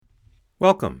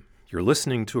Welcome. You're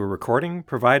listening to a recording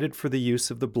provided for the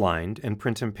use of the blind and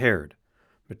print impaired.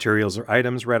 Materials or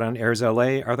items read on Airs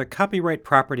LA are the copyright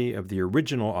property of the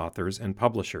original authors and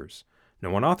publishers.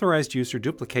 No unauthorized use or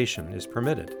duplication is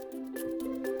permitted.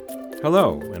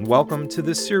 Hello, and welcome to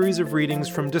this series of readings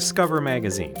from Discover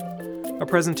Magazine, a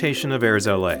presentation of Airs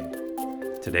LA.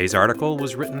 Today's article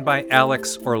was written by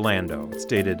Alex Orlando. It's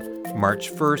dated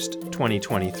March 1st,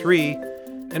 2023,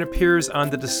 and appears on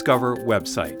the Discover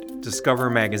website,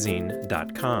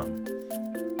 discovermagazine.com.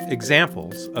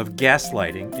 Examples of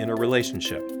gaslighting in a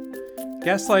relationship.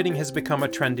 Gaslighting has become a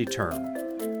trendy term,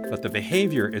 but the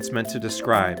behavior it's meant to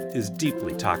describe is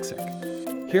deeply toxic.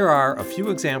 Here are a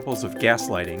few examples of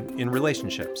gaslighting in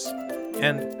relationships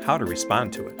and how to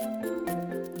respond to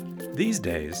it. These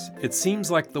days, it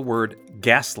seems like the word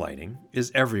gaslighting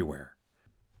is everywhere.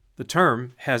 The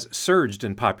term has surged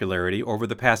in popularity over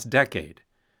the past decade,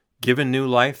 given new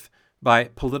life by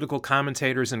political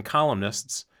commentators and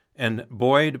columnists, and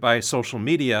buoyed by social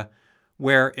media,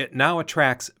 where it now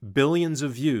attracts billions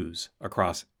of views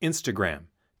across Instagram,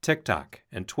 TikTok,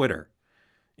 and Twitter.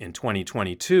 In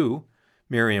 2022,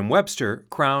 Merriam-Webster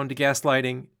crowned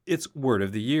gaslighting its word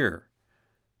of the year.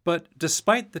 But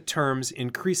despite the term's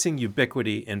increasing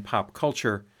ubiquity in pop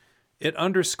culture, it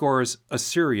underscores a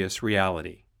serious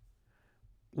reality.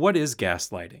 What is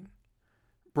gaslighting?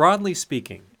 Broadly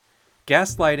speaking,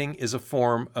 gaslighting is a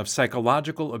form of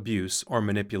psychological abuse or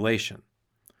manipulation.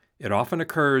 It often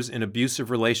occurs in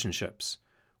abusive relationships,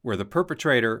 where the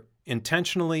perpetrator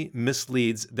intentionally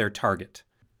misleads their target,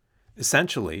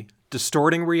 essentially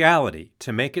distorting reality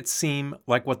to make it seem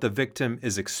like what the victim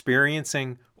is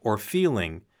experiencing or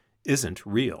feeling isn't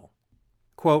real.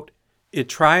 Quote, "It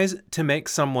tries to make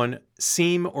someone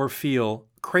seem or feel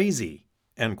crazy,"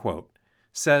 end quote,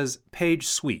 says Paige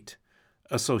Sweet,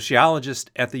 a sociologist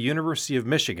at the University of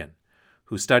Michigan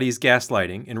who studies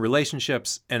gaslighting in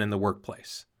relationships and in the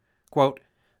workplace. Quote,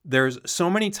 "There's so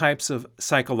many types of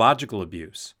psychological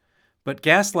abuse, but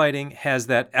gaslighting has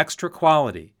that extra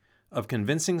quality of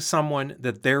convincing someone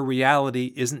that their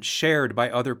reality isn't shared by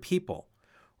other people,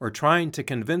 or trying to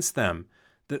convince them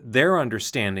that their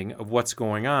understanding of what's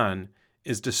going on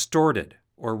is distorted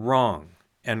or wrong,"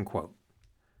 end quote.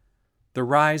 The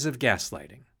rise of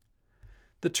gaslighting.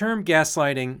 The term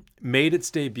gaslighting made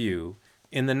its debut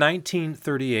in the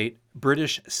 1938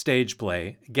 British stage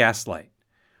play Gaslight,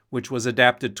 which was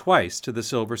adapted twice to the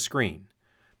silver screen,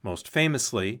 most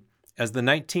famously as the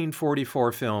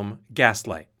 1944 film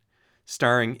Gaslight,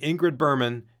 starring Ingrid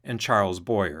Bergman and Charles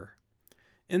Boyer.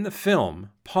 In the film,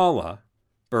 Paula,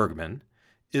 Bergman,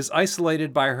 is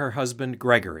isolated by her husband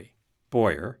Gregory,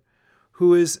 Boyer,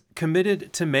 who is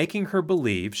committed to making her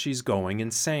believe she's going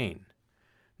insane.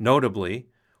 Notably,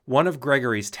 one of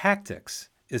Gregory's tactics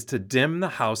is to dim the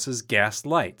house's gas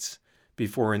lights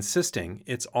before insisting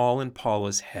it's all in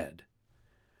Paula's head.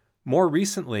 More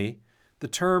recently, the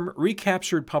term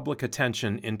recaptured public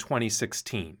attention in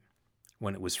 2016,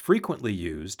 when it was frequently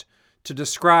used to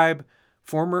describe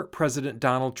former President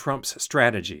Donald Trump's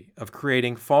strategy of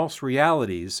creating false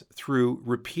realities through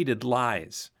repeated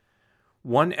lies.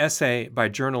 One essay by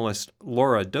journalist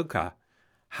Laura Duca,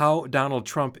 "How Donald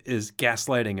Trump is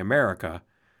Gaslighting America,"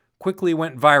 quickly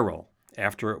went viral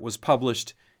after it was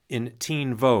published in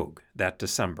Teen Vogue that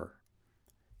December.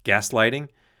 Gaslighting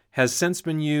has since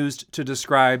been used to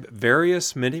describe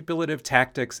various manipulative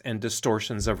tactics and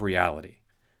distortions of reality.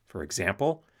 For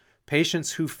example,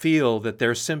 patients who feel that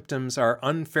their symptoms are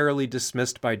unfairly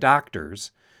dismissed by doctors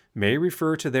may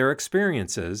refer to their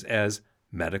experiences as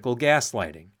medical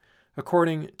gaslighting,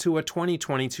 according to a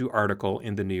 2022 article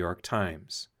in the New York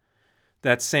Times.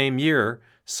 That same year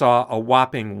saw a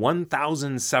whopping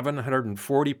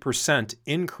 1,740%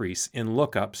 increase in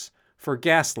lookups for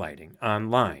gaslighting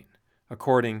online,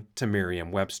 according to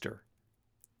Merriam-Webster.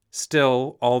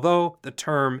 Still, although the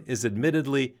term is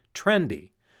admittedly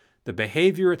trendy, the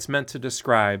behavior it's meant to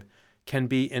describe can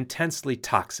be intensely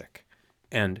toxic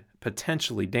and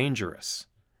potentially dangerous.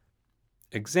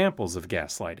 Examples of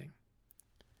gaslighting.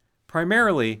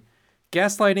 Primarily,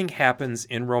 gaslighting happens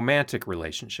in romantic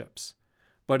relationships,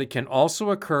 but it can also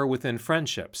occur within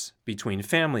friendships, between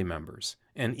family members,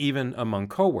 and even among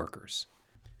coworkers.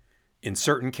 In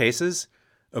certain cases,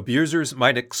 abusers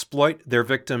might exploit their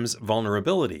victims'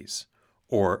 vulnerabilities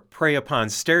or prey upon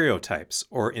stereotypes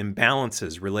or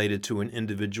imbalances related to an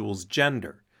individual's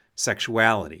gender,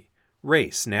 sexuality,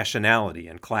 race, nationality,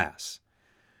 and class.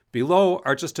 Below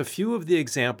are just a few of the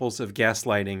examples of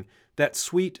gaslighting that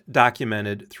Sweet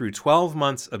documented through 12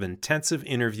 months of intensive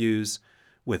interviews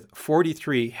with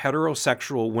 43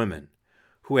 heterosexual women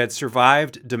who had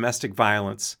survived domestic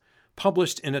violence,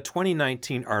 published in a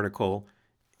 2019 article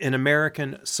an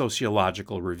American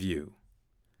Sociological Review.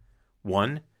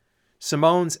 1.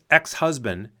 Simone's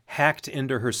ex-husband hacked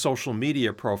into her social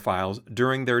media profiles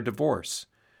during their divorce,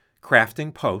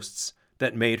 crafting posts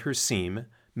that made her seem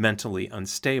mentally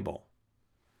unstable.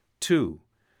 2.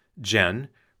 Jen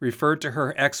referred to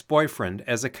her ex-boyfriend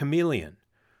as a chameleon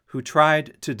who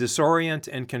tried to disorient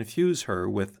and confuse her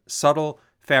with subtle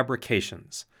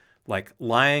fabrications, like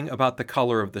lying about the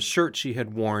color of the shirt she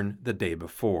had worn the day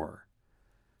before.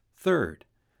 3.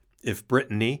 If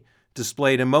Brittany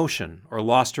displayed emotion or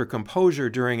lost her composure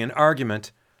during an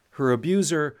argument, her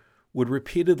abuser would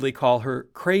repeatedly call her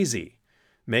crazy,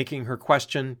 making her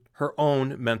question her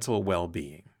own mental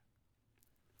well-being.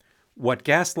 What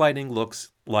gaslighting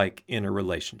looks like in a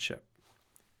relationship.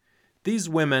 These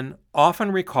women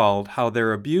often recalled how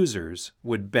their abusers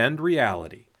would bend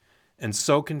reality and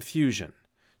sow confusion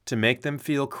to make them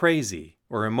feel crazy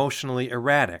or emotionally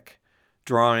erratic,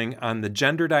 drawing on the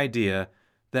gendered idea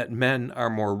that men are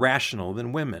more rational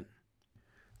than women.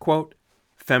 Quote,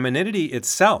 femininity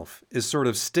itself is sort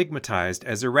of stigmatized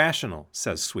as irrational,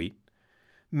 says Sweet.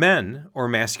 Men, or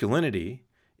masculinity,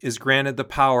 is granted the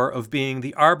power of being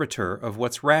the arbiter of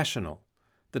what's rational,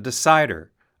 the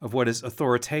decider of what is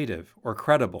authoritative or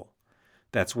credible.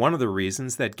 That's one of the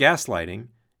reasons that gaslighting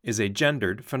is a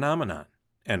gendered phenomenon,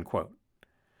 end quote.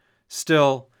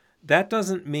 Still, that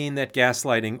doesn't mean that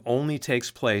gaslighting only takes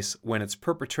place when it's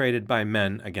perpetrated by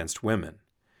men against women.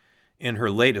 In her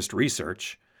latest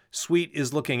research, Sweet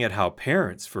is looking at how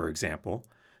parents, for example,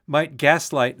 might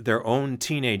gaslight their own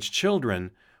teenage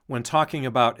children when talking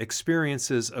about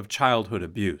experiences of childhood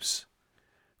abuse.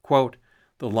 Quote,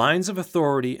 the lines of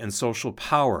authority and social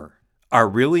power are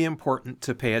really important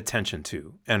to pay attention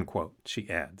to, end quote, she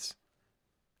adds.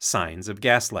 Signs of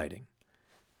gaslighting.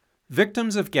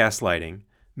 Victims of gaslighting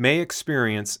may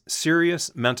experience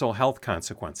serious mental health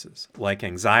consequences like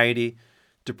anxiety,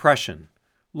 depression,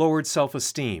 lowered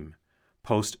self-esteem,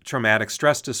 post-traumatic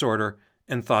stress disorder,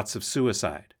 and thoughts of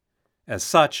suicide. As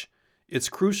such, it's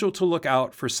crucial to look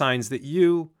out for signs that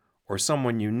you, or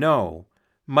someone you know,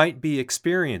 might be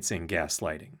experiencing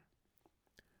gaslighting.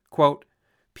 Quote,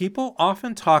 people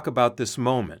often talk about this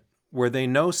moment where they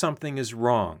know something is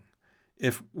wrong.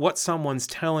 If what someone's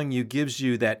telling you gives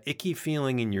you that icky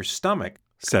feeling in your stomach,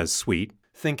 says Sweet,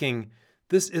 thinking,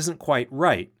 this isn't quite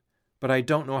right, but I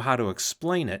don't know how to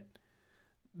explain it,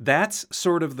 that's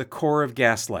sort of the core of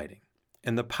gaslighting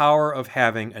and the power of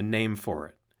having a name for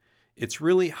it. It's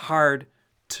really hard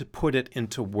to put it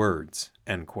into words,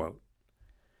 end quote.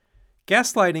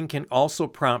 Gaslighting can also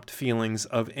prompt feelings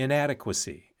of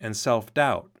inadequacy and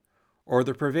self-doubt, or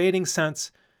the pervading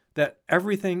sense that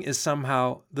everything is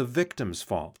somehow the victim's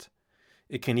fault.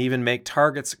 It can even make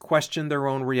targets question their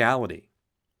own reality.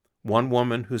 One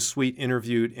woman who Sweet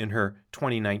interviewed in her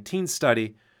 2019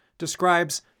 study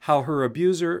describes how her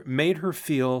abuser made her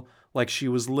feel like she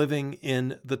was living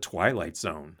in the Twilight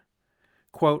Zone.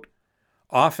 Quote,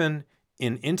 often,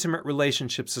 in intimate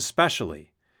relationships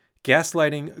especially,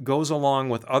 gaslighting goes along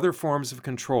with other forms of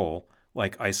control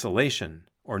like isolation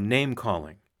or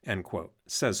name-calling, end quote,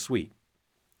 says Sweet.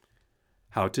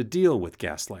 How to deal with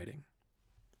gaslighting.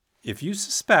 If you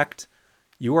suspect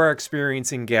you are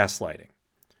experiencing gaslighting,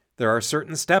 there are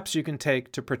certain steps you can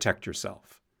take to protect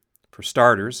yourself. For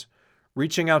starters,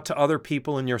 reaching out to other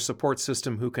people in your support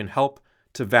system who can help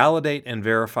to validate and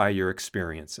verify your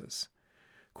experiences.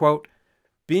 Quote,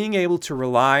 being able to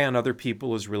rely on other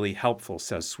people is really helpful,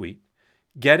 says Sweet.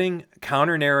 Getting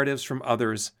counter-narratives from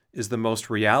others is the most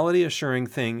reality-assuring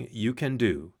thing you can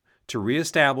do to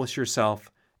reestablish yourself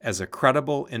as a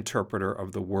credible interpreter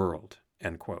of the world,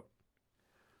 end quote.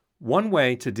 One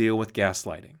way to deal with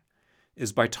gaslighting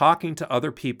is by talking to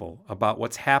other people about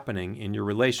what's happening in your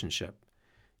relationship,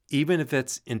 even if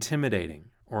it's intimidating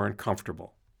or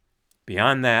uncomfortable.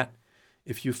 Beyond that,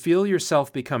 if you feel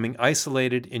yourself becoming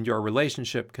isolated in your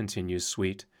relationship, continues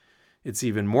Sweet, it's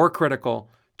even more critical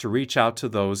to reach out to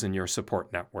those in your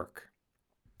support network.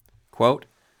 Quote,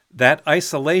 that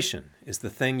isolation is the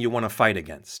thing you want to fight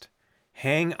against.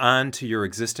 Hang on to your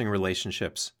existing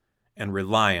relationships and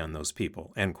rely on those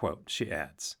people, end quote, she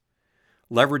adds.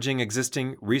 Leveraging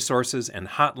existing resources and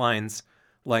hotlines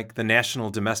like the National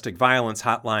Domestic Violence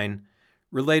Hotline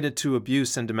related to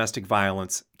abuse and domestic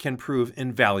violence can prove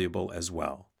invaluable as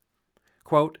well.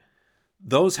 Quote,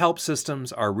 those help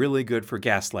systems are really good for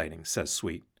gaslighting, says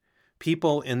Sweet.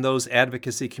 People in those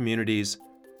advocacy communities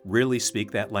really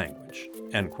speak that language,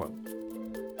 end quote.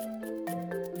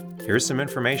 Here's some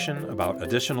information about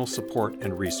additional support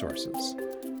and resources.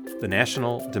 The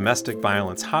National Domestic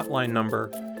Violence Hotline number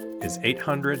is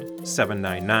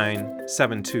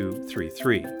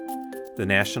 800-799-7233. The The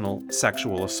National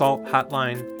Sexual Assault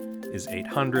Hotline is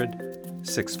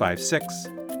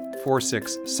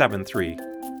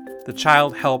 800-656-4673. The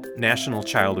Child Help National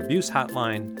Child Abuse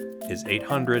Hotline is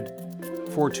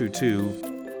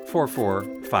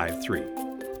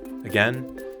 800-422-4453.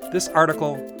 Again, this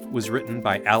article was written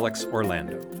by Alex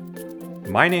Orlando.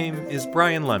 My name is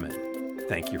Brian Lemon.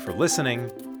 Thank you for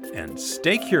listening, and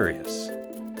stay curious.